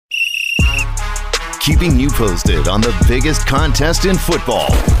keeping you posted on the biggest contest in football.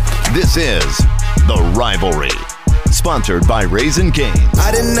 This is The Rivalry, sponsored by Raising Cane's.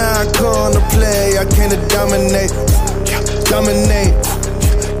 I did not come to play, I came to dominate.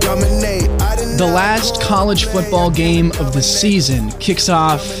 The last college football game of the season kicks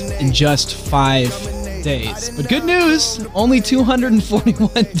off in just 5 days. But good news, only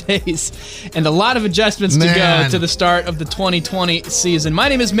 241 days and a lot of adjustments to go to the start of the 2020 season. My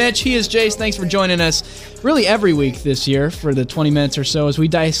name is Mitch. He is Jace. Thanks for joining us really every week this year for the 20 minutes or so as we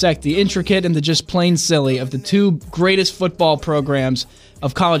dissect the intricate and the just plain silly of the two greatest football programs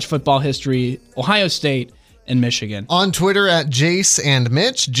of college football history, Ohio State and Michigan. On Twitter at Jace and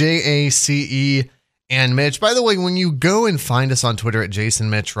Mitch, Jace and Mitch. By the way, when you go and find us on Twitter at Jason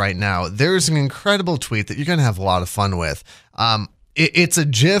Mitch right now, there's an incredible tweet that you're going to have a lot of fun with. It's a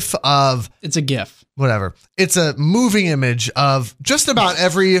GIF of... It's a GIF. Whatever. It's a moving image of just about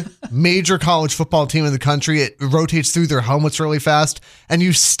every major college football team in the country. It rotates through their helmets really fast, and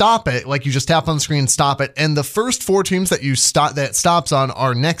you stop it, like you just tap on the screen, stop it, and the first 4 teams that you stop that stops on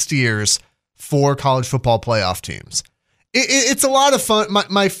are next year's 4 college football playoff teams. It's a lot of fun.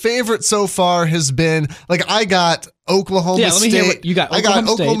 My favorite so far has been, like, I got Oklahoma State. Hear what you got. I got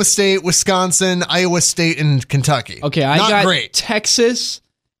Oklahoma State, Wisconsin, Iowa State, and Kentucky. Okay, I got Texas,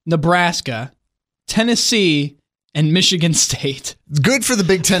 Nebraska, Tennessee, and Michigan State. Good for the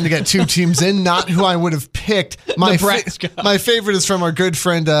Big Ten to get 2 teams in, not who I would have picked. Nebraska. My favorite is from our good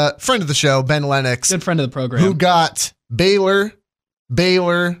friend of the show, Ben Lennox. Good friend of the program. Who got Baylor.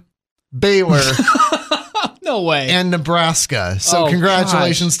 No way. And Nebraska. So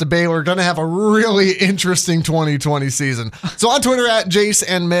congratulations to Baylor. Going to have a really interesting 2020 season. So on Twitter at Jace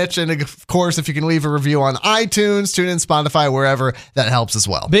and Mitch. And of course, if you can leave a review on iTunes, TuneIn, Spotify, wherever, that helps as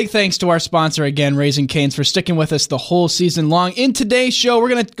well. Big thanks to our sponsor again, Raising Cane's, for sticking with us the whole season long. In today's show, we're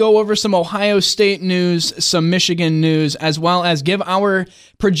going to go over some Ohio State news, some Michigan news, as well as give our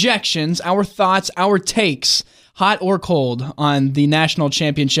projections, our thoughts, our takes, hot or cold, on the national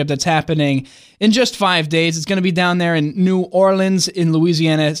championship that's happening in just 5 days. It's going to be down there in New Orleans in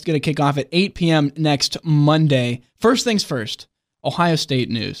Louisiana. It's going to kick off at 8 p.m. next Monday. First things first, Ohio State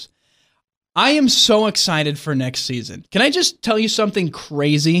news. I am so excited for next season. Can I just tell you something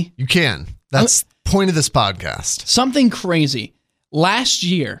crazy? You can. That's the point of this podcast. Something crazy. Last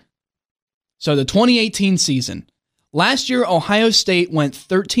year, so the 2018 season, last year Ohio State went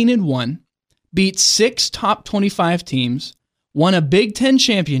 13-1, beat 6 top 25 teams, won a Big Ten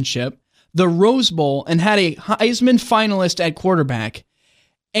championship, the Rose Bowl, and had a Heisman finalist at quarterback,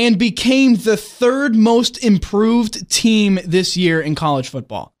 and became the 3rd most improved team this year in college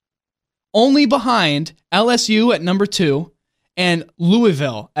football. Only behind LSU at number 2 and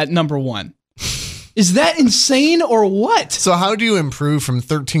Louisville at number 1. Is that insane or what? So how do you improve from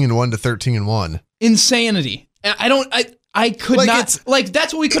 13-1 to 13-1? Insanity. I could not,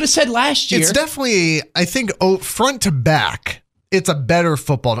 that's what we could have said last year. It's definitely, I think, front to back, it's a better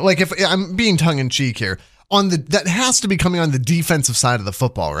football. Like, if I'm being tongue-in-cheek here, that has to be coming on the defensive side of the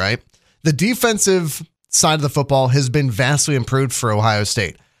football, right? The defensive side of the football has been vastly improved for Ohio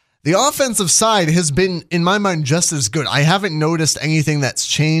State. The offensive side has been, in my mind, just as good. I haven't noticed anything that's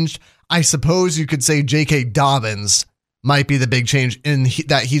changed. I suppose you could say J.K. Dobbins might be the big change in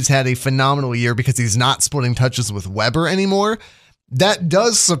that he's had a phenomenal year because he's not splitting touches with Weber anymore. That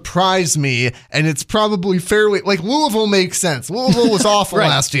does surprise me, and it's probably fairly... Like, Louisville makes sense. Louisville was awful right,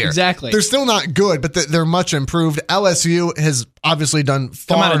 last year. Exactly. They're still not good, but they're much improved. LSU has obviously done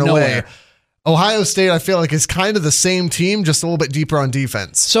far and away. Ohio State, I feel like, is kind of the same team, just a little bit deeper on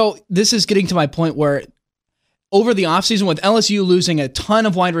defense. So this is getting to my point where over the offseason, with LSU losing a ton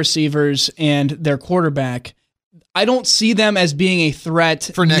of wide receivers and their quarterback, I don't see them as being a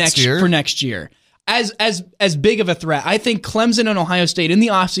threat for next year. As big of a threat. I think Clemson and Ohio State in the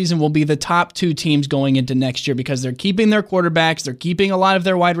offseason will be the top 2 teams going into next year because they're keeping their quarterbacks, they're keeping a lot of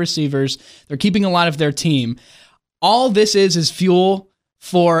their wide receivers, they're keeping a lot of their team. All this is fuel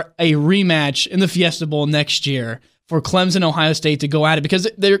for a rematch in the Fiesta Bowl next year for Clemson, Ohio State to go at it, because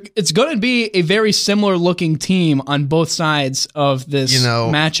it's going to be a very similar looking team on both sides of this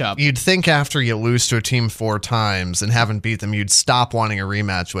matchup. You'd think after you lose to a team 4 times and haven't beat them, you'd stop wanting a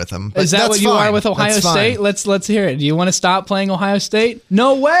rematch with them. But is that what you are with Ohio State? Let's hear it. Do you want to stop playing Ohio State?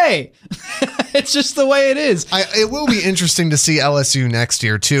 No way. It's just the way it is. It will be interesting to see LSU next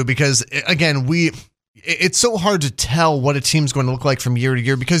year too, because again, it's so hard to tell what a team's going to look like from year to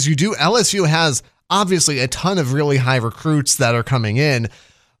year, because LSU has obviously a ton of really high recruits that are coming in,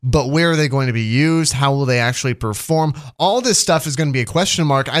 but where are they going to be used? How will they actually perform? All this stuff is going to be a question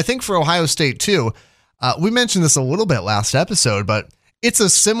mark. I think for Ohio State too, we mentioned this a little bit last episode, but it's a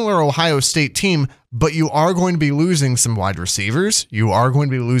similar Ohio State team, but you are going to be losing some wide receivers. You are going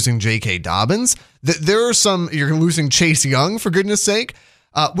to be losing J.K. Dobbins. You're losing Chase Young, for goodness sake.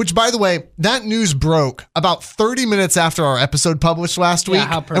 Which, by the way, that news broke about 30 minutes after our episode published last week.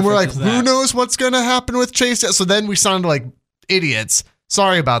 How perfect and we're like, is that? who knows what's going to happen with Chase? So then we sounded like idiots.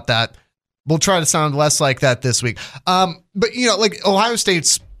 Sorry about that. We'll try to sound less like that this week. But, like Ohio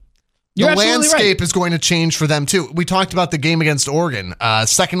State's landscape is going to change for them, too. We talked about the game against Oregon.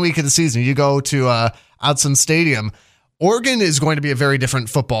 Second week of the season, you go to Autzen Stadium. Oregon is going to be a very different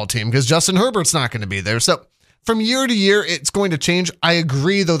football team because Justin Herbert's not going to be there. So from year to year, it's going to change. I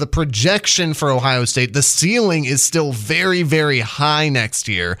agree, though, the projection for Ohio State, the ceiling is still very, very high next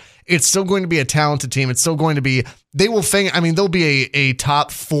year. It's still going to be a talented team. It's still going to be, they'll be a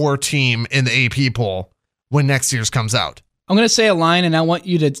top 4 team in the AP poll when next year's comes out. I'm going to say a line, and I want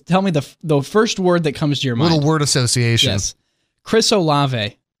you to tell me the first word that comes to your mind. Little word association. Yes. Chris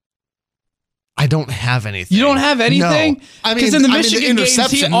Olave. I don't have anything. You don't have anything? No. Because in the Michigan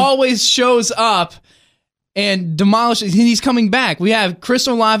games, he always shows up and demolishes. He's coming back. We have Chris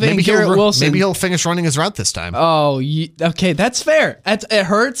Olave and Garrett Wilson. Maybe he'll finish running his route this time. Oh, okay. That's fair. It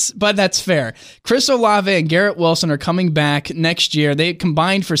hurts, but that's fair. Chris Olave and Garrett Wilson are coming back next year. They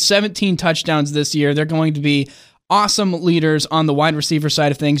combined for 17 touchdowns this year. They're going to be awesome leaders on the wide receiver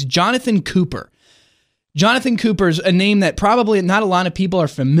side of things. Jonathan Cooper. Jonathan Cooper's a name that probably not a lot of people are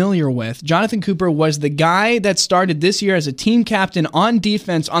familiar with. Jonathan Cooper was the guy that started this year as a team captain on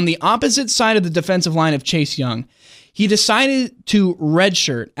defense on the opposite side of the defensive line of Chase Young. He decided to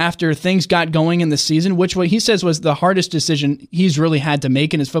redshirt after things got going in the season, which what he says was the hardest decision he's really had to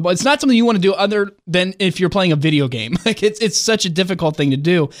make in his football. It's not something you want to do other than if you're playing a video game. Like it's such a difficult thing to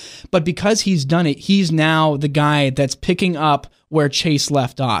do. But because he's done it, he's now the guy that's picking up where Chase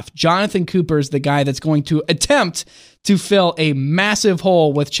left off. Jonathan Cooper is the guy that's going to attempt to fill a massive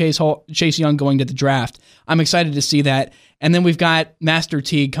hole with Chase Young going to the draft. I'm excited to see that. And then we've got Master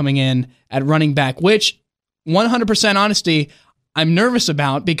Teague coming in at running back, which 100% honesty, I'm nervous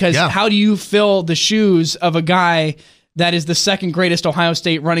about because how do you fill the shoes of a guy that is the second greatest Ohio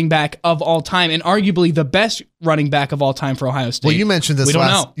State running back of all time and arguably the best running back of all time for Ohio State? Well, you mentioned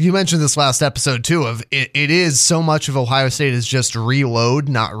this last episode too of it is so much of Ohio State is just reload,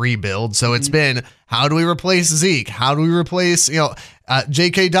 not rebuild. So it's been, how do we replace Zeke? How do we replace,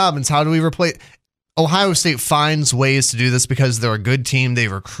 J.K. Dobbins? How do we replace? Ohio State finds ways to do this because they're a good team. They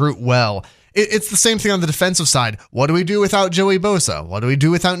recruit well. It's the same thing on the defensive side. What do we do without Joey Bosa? What do we do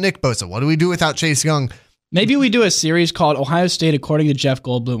without Nick Bosa? What do we do without Chase Young? Maybe we do a series called Ohio State According to Jeff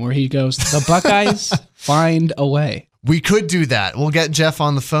Goldblum, where he goes, the Buckeyes find a way. We could do that. We'll get Jeff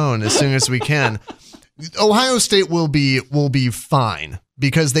on the phone as soon as we can. Ohio State will be fine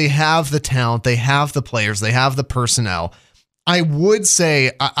because they have the talent, they have the players, they have the personnel. I would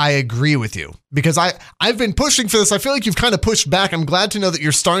say I agree with you because I've been pushing for this. I feel like you've kind of pushed back. I'm glad to know that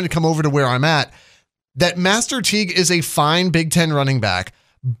you're starting to come over to where I'm at. That Master Teague is a fine Big Ten running back,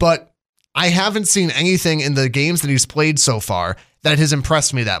 but I haven't seen anything in the games that he's played so far that has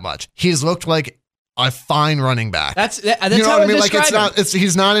impressed me that much. He's looked like a fine running back. That's you know how what I mean? Like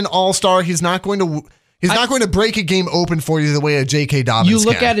he's not an all-star. He's not going to break a game open for you the way a J.K. Dobbins You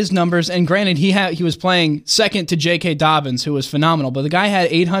look at his numbers, and granted, he was playing second to J.K. Dobbins, who was phenomenal, but the guy had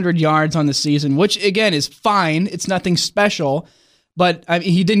 800 yards on the season, which, again, is fine. It's nothing special, but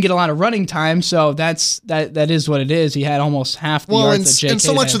he didn't get a lot of running time, so that is what it is. He had almost half the yards that J.K. and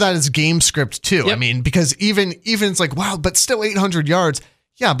so much had. of that is game script, too. Yep. I mean, because even it's like, wow, but still 800 yards.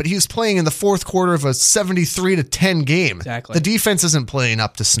 Yeah, but he was playing in the fourth quarter of a 73-10 game. Exactly. The defense isn't playing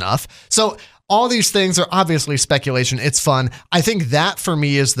up to snuff. So all these things are obviously speculation. It's fun. I think that for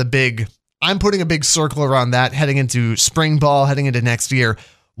me is I'm putting a big circle around that heading into spring ball, heading into next year.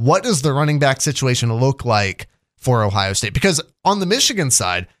 What does the running back situation look like for Ohio State? Because on the Michigan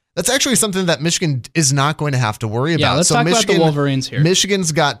side, that's actually something that Michigan is not going to have to worry about. Yeah, let's talk about the Wolverines here.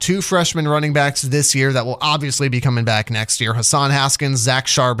 Michigan's got 2 freshman running backs this year that will obviously be coming back next year. Hassan Haskins, Zach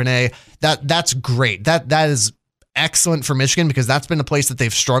Charbonnet. That's great. That is excellent for Michigan because that's been a place that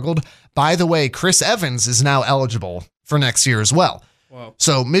they've struggled. By the way, Chris Evans is now eligible for next year as well. Whoa.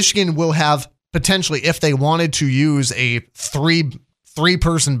 So Michigan will have potentially, if they wanted to use a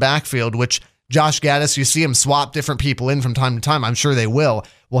three-person backfield, which Josh Gaddis, you see him swap different people in from time to time. I'm sure they will.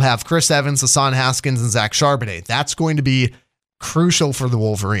 We'll have Chris Evans, Hassan Haskins, and Zach Charbonnet. That's going to be crucial for the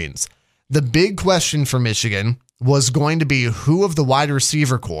Wolverines. The big question for Michigan was going to be who of the wide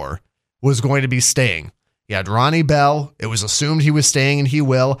receiver core was going to be staying. You had Ronnie Bell. It was assumed he was staying, and he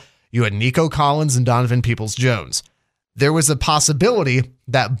will. You had Nico Collins and Donovan Peoples-Jones. There was a possibility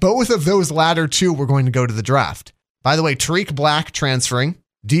that both of those latter two were going to go to the draft. By the way, Tariq Black transferring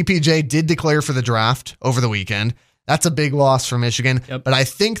DPJ did declare for the draft over the weekend. That's a big loss for Michigan. Yep. But I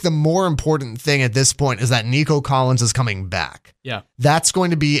think the more important thing at this point is that Nico Collins is coming back. Yeah. That's going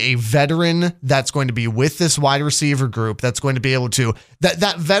to be a veteran that's going to be with this wide receiver group that's going to be able to,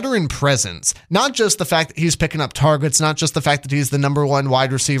 that veteran presence, not just the fact that he's picking up targets, not just the fact that he's the number one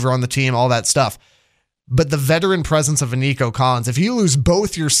wide receiver on the team, all that stuff, but the veteran presence of a Nico Collins. If you lose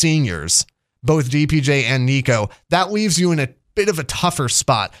both your seniors, both DPJ and Nico, that leaves you in a bit of a tougher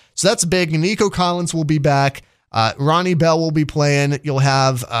spot. So that's big. Nico Collins will be back. Ronnie Bell will be playing. You'll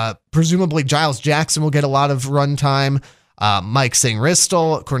have presumably Giles Jackson will get a lot of run time. Mike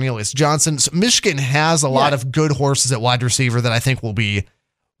Singristel, Cornelius Johnson. So Michigan has a lot of good horses at wide receiver that I think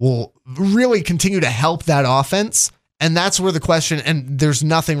will really continue to help that offense. And that's where the question, and there's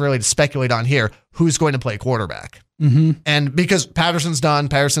nothing really to speculate on here, who's going to play quarterback. Mm-hmm. And because Patterson's done,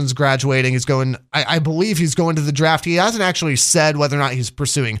 Patterson's graduating, he's going, I believe he's going to the draft. He hasn't actually said whether or not he's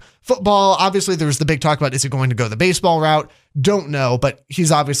pursuing football. Obviously, there's the big talk about, is he going to go the baseball route? Don't know, but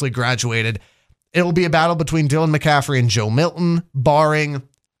he's obviously graduated. It'll be a battle between Dylan McCaffrey and Joe Milton, barring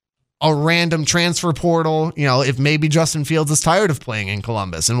a random transfer portal. You know, if maybe Justin Fields is tired of playing in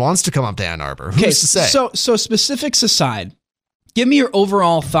Columbus and wants to come up to Ann Arbor. Who's to say? So specifics aside, give me your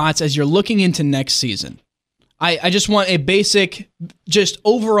overall thoughts as you're looking into next season. I just want a basic, just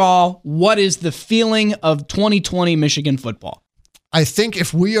overall, what is the feeling of 2020 Michigan football? I think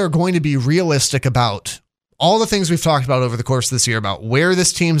if we are going to be realistic about all the things we've talked about over the course of this year, about where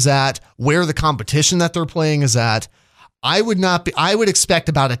this team's at, where the competition that they're playing is at, I would expect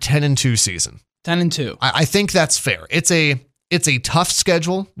about a 10-2 season. 10-2. I think that's fair. It's a tough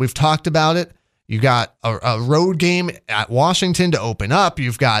schedule. We've talked about it. You got a road game at Washington to open up.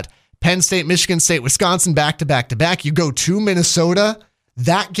 You've got Penn State, Michigan State, Wisconsin back to back to back. You go to Minnesota.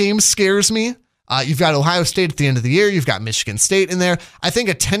 That game scares me. You've got Ohio State at the end of the year. You've got Michigan State in there. I think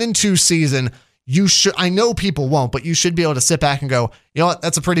a 10-2 season, you should, I know people won't, but you should be able to sit back and go, you know what?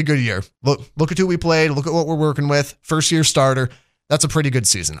 That's a pretty good year. Look at who we played. Look at what we're working with. First year starter. That's a pretty good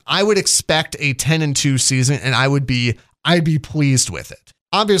season. I would expect a 10-2 season, and I'd be pleased with it.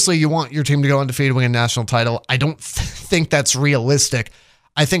 Obviously, you want your team to go undefeated, win a national title. I don't think that's realistic.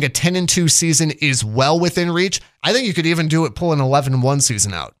 I think a 10-2 season is well within reach. I think you could even pull an 11-1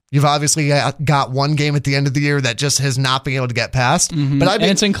 season out. You've obviously got one game at the end of the year that just has not been able to get past. Mm-hmm. But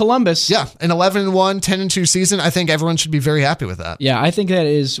it's in Columbus. Yeah, an 11-1, 10-2 season. I think everyone should be very happy with that. Yeah, I think that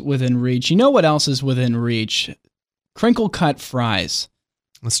is within reach. You know what else is within reach? Crinkle cut fries.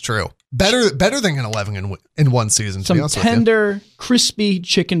 That's true. Better than an 11-1 season. Some tender, crispy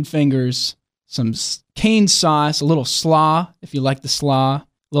chicken fingers, some cane sauce, a little slaw, if you like the slaw, a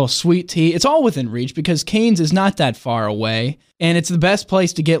little sweet tea. It's all within reach because Cane's is not that far away, and it's the best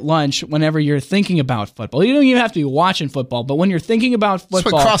place to get lunch whenever you're thinking about football. You don't even have to be watching football, but when you're thinking about football,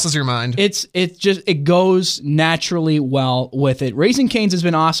 that's what crosses your mind. It goes naturally well with it. Raising Cane's has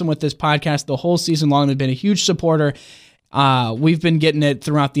been awesome with this podcast the whole season long. They've been a huge supporter. We've been getting it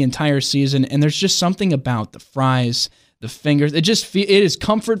throughout the entire season, and there's just something about the fries, the fingers. It is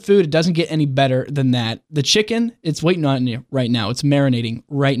comfort food. It doesn't get any better than that. The chicken, it's waiting on you right now. It's marinating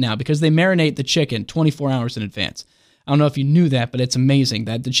right now because they marinate the chicken 24 hours in advance. I don't know if you knew that, but it's amazing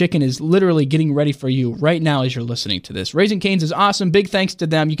that the chicken is literally getting ready for you right now as you're listening to this. Raising Cane's is awesome. Big thanks to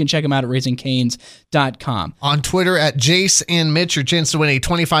them. You can check them out at raisingcanes.com. On Twitter at Jace and Mitch, your chance to win a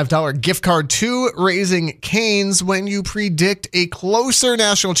 $25 gift card to Raising Cane's when you predict a closer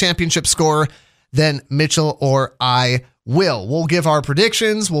national championship score than Mitchell or I will. We'll give our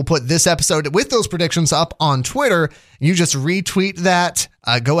predictions. We'll put this episode with those predictions up on Twitter. You just retweet that.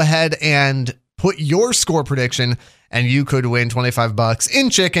 Go ahead and put your score prediction, and you could win $25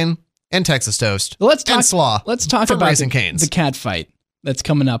 in chicken and Texas toast and slaw. Let's talk about Raising Cane's. The cat fight that's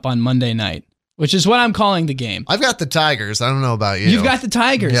coming up on Monday night, which is what I'm calling the game. I've got the Tigers. I don't know about you. You've got the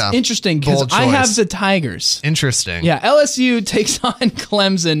Tigers. Yeah. Interesting, because I have the Tigers. Interesting. Yeah, LSU takes on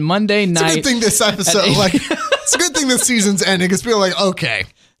Clemson Monday night. It's a good thing this episode, it's a good thing this season's ending because people are like, okay,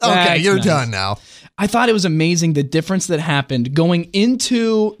 you're done now. I thought it was amazing the difference that happened going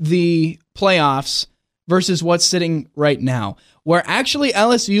into the playoffs versus what's sitting right now, where actually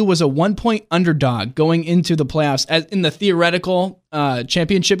LSU was a 1-point underdog going into the playoffs. As in the theoretical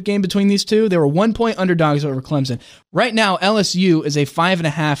championship game between these two, they were 1-point underdogs over Clemson. Right now, LSU is a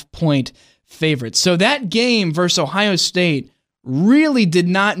 5.5-point favorite. So that game versus Ohio State really did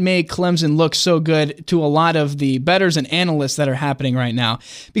not make Clemson look so good to a lot of the bettors and analysts that are happening right now.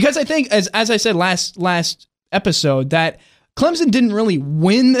 Because I think, as I said last episode, that Clemson didn't really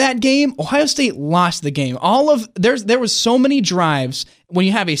win that game. Ohio State lost the game. There was so many drives when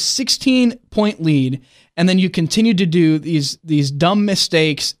you have a 16-point lead, and then you continue to do these dumb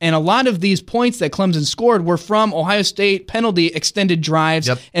mistakes. And a lot of these points that Clemson scored were from Ohio State penalty extended drives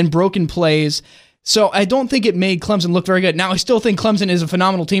and broken plays. So I don't think it made Clemson look very good. Now, I still think Clemson is a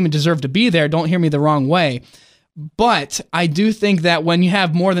phenomenal team and deserve to be there. Don't hear me the wrong way. But I do think that when you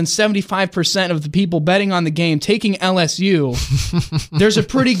have more than 75% of the people betting on the game taking LSU, there's a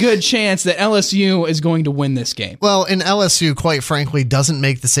pretty good chance that LSU is going to win this game. Well, and LSU, quite frankly, doesn't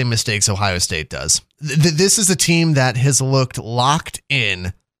make the same mistakes Ohio State does. This is a team that has looked locked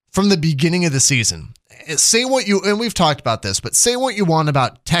in from the beginning of the season. Say what you, and we've talked about this, but say what you want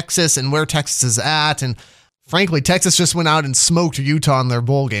about Texas and where Texas is at, and frankly, Texas just went out and smoked Utah in their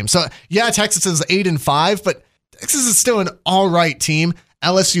bowl game. So yeah, Texas is 8-5, but Texas is still an all right team.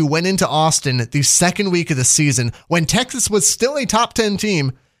 LSU went into Austin the second week of the season when Texas was still a top 10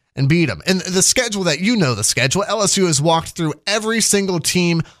 team and beat them. And the schedule that the schedule, LSU has walked through every single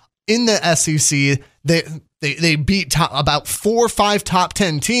team in the SEC. They beat about 4 or 5 top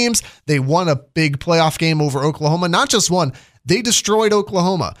 10 teams. They won a big playoff game over Oklahoma. Not just one, they destroyed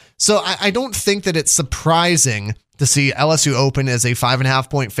Oklahoma. So I don't think that it's surprising to see LSU open as a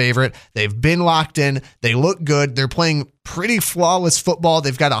 5.5-point favorite. They've been locked in. They look good. They're playing pretty flawless football.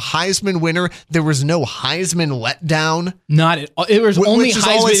 They've got a Heisman winner. There was no Heisman letdown. Not at all. It was only which is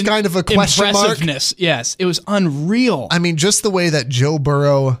Heisman always kind of a question mark. Yes, it was unreal. I mean, just the way that Joe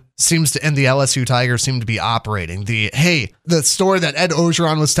Burrow seems to, and the LSU Tigers seem to be operating. The story that Ed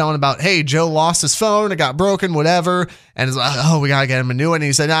Orgeron was telling about, hey, Joe lost his phone, it got broken, whatever, and it's like, oh, we got to get him a new one. And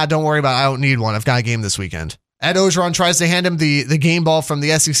he said, don't worry about it. I don't need one. I've got a game this weekend. Ed Orgeron tries to hand him the game ball from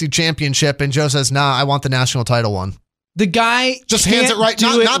the SEC championship, and Joe says, I want the national title one. The guy just hands it right,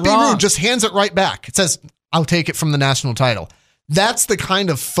 not be rude, just hands it right back. It says, I'll take it from the national title. That's the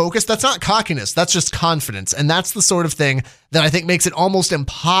kind of focus. That's not cockiness. That's just confidence. And that's the sort of thing that I think makes it almost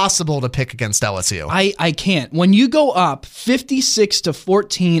impossible to pick against LSU. I can't. When you go up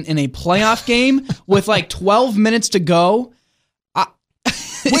 56-14 in a playoff game with like 12 minutes to go,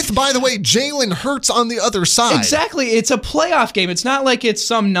 with, by the way, Jalen Hurts on the other side. Exactly. It's a playoff game. It's not like it's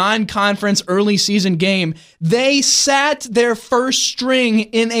some non-conference early season game. They sat their first string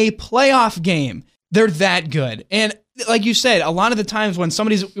in a playoff game. They're that good. And like you said, a lot of the times when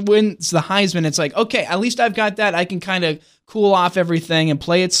somebody wins the Heisman, it's like, okay, at least I've got that. I can kind of cool off everything and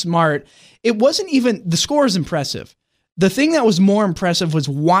play it smart. It wasn't even, the score is impressive. The thing that was more impressive was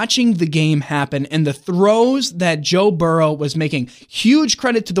watching the game happen and the throws that Joe Burrow was making. Huge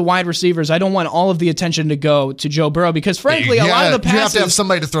credit to the wide receivers. I don't want all of the attention to go to Joe Burrow because, frankly, a lot of the passes... You have to have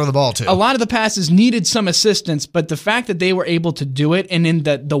somebody to throw the ball to. A lot of the passes needed some assistance, but the fact that they were able to do it and in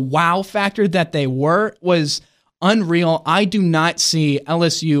the wow factor that they were was unreal. I do not see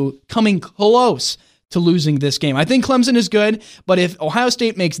LSU coming close to losing this game. I think Clemson is good, but if Ohio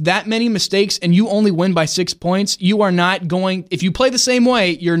State makes that many mistakes and you only win by 6 points, you are not going, if you play the same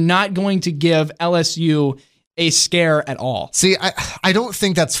way, you're not going to give LSU a scare at all. See, I don't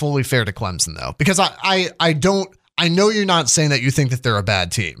think that's fully fair to Clemson though, because I know you're not saying that you think that they're a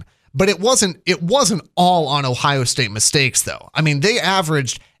bad team, but it wasn't all on Ohio State mistakes though. I mean, they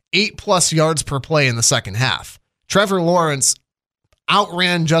averaged 8+ yards per play in the second half. Trevor Lawrence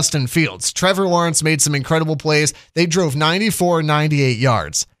outran Justin Fields. Trevor Lawrence made some incredible plays. They drove 98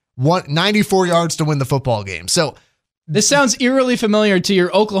 yards. 94 yards to win the football game. So this sounds eerily familiar to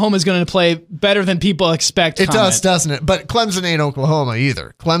your Oklahoma's going to play better than people expect. It does, doesn't it? But Clemson ain't Oklahoma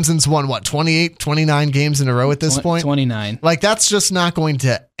either. Clemson's won, 28, 29 games in a row at this point? 29. Like, that's just not going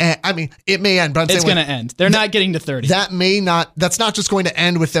to end. I mean, it may end, but I'm saying it's going to end. They're not getting to 30. That's not just going to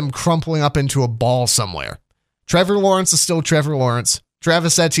end with them crumpling up into a ball somewhere. Trevor Lawrence is still Trevor Lawrence.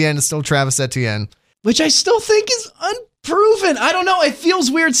 Travis Etienne is still Travis Etienne. Which I still think is unproven. I don't know. It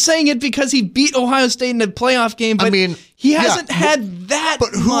feels weird saying it because he beat Ohio State in a playoff game, but he hasn't had that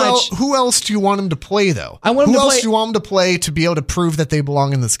much. Who else do you want him to play, though? Who else do you want him to play to be able to prove that they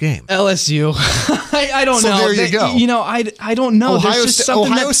belong in this game? LSU. I don't know. So there you go. I don't know. Ohio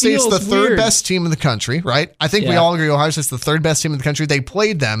State's the third best team in the country, right? I think we all agree Ohio State's the third best team in the country. They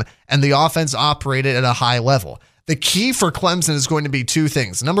played them, and the offense operated at a high level. The key for Clemson is going to be 2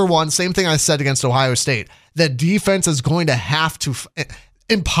 things. Number one, same thing I said against Ohio State. The defense is going to have to,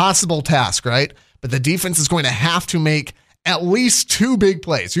 impossible task, right? But the defense is going to have to make at least 2 big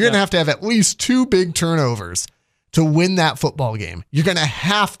plays. You're going to have at least 2 big turnovers to win that football game. You're going to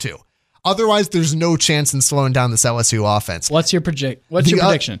have to. Otherwise, there's no chance in slowing down this LSU offense. What's your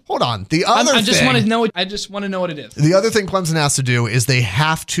prediction? Hold on. I just want to know what it is. The other thing Clemson has to do is they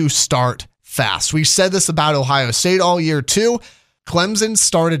have to start fast. We said this about Ohio State all year too. Clemson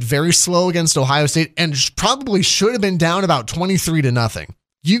started very slow against Ohio State and probably should have been down about 23-0.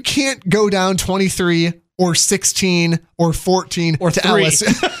 You can't go down 23 or 16 or 14 or to 3.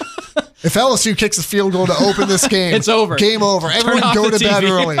 LSU. If LSU kicks a field goal to open this game, it's over. Game over. Everyone go to bed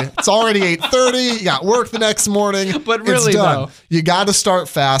early. It's already 8:30. You got work the next morning. But really, it's done. though, you got to start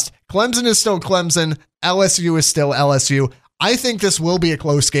fast. Clemson is still Clemson. LSU is still LSU. I think this will be a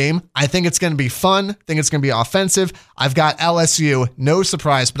close game. I think it's going to be fun. I think it's going to be offensive. I've got LSU, no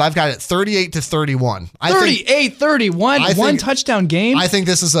surprise, but I've got it 38-31. 38-31, one touchdown game. I think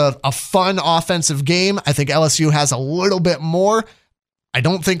this is a fun offensive game. I think LSU has a little bit more. I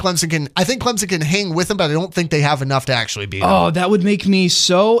think Clemson can hang with them, but I don't think they have enough to actually beat them. Oh, that would make me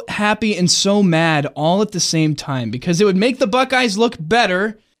so happy and so mad all at the same time because it would make the Buckeyes look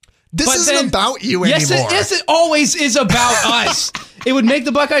better. This isn't about you anymore. Yes, it always is about us. It would make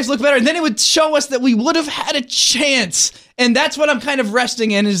the Buckeyes look better, and then it would show us that we would have had a chance. And that's what I'm kind of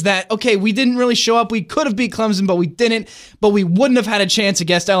resting in is that, okay, we didn't really show up. We could have beat Clemson, but we didn't. But we wouldn't have had a chance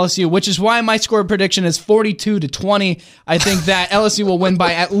against LSU, which is why my score prediction is 42-20. I think that LSU will win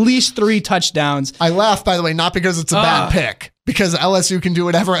by at least 3 touchdowns. I laugh, by the way, not because it's a bad pick, because LSU can do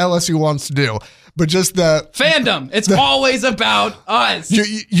whatever LSU wants to do. But just the fandom. It's always about us.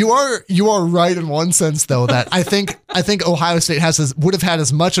 You are right in one sense, though, that I think Ohio State would have had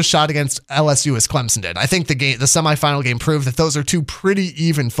as much a shot against LSU as Clemson did. I think the semifinal game proved that those are two pretty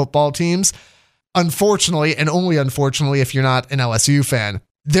even football teams. Unfortunately, and only unfortunately, if you're not an LSU fan,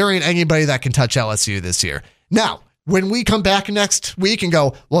 there ain't anybody that can touch LSU this year. Now, when we come back next week and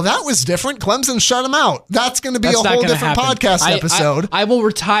go, well, that was different. Clemson shut them out. That's going to be a whole different podcast episode. I will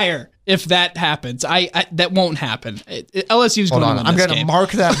retire if that happens. That won't happen. LSU's going to win this game. I'm going to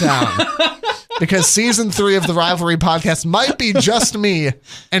mark that down because season 3 of the Rivalry podcast might be just me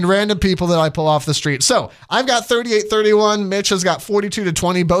and random people that I pull off the street. So I've got 38-31. Mitch has got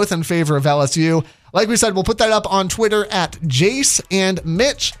 42-20, both in favor of LSU. Like we said, we'll put that up on Twitter at Jace and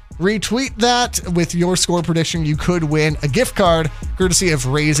Mitch. Retweet that with your score prediction. You could win a gift card courtesy of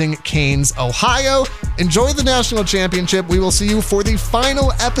Raising Cane's Ohio. Enjoy the national championship. We will see you for the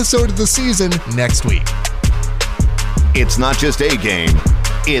final episode of the season next week. It's not just a game,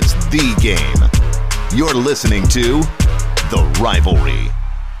 it's the game. You're listening to The Rivalry.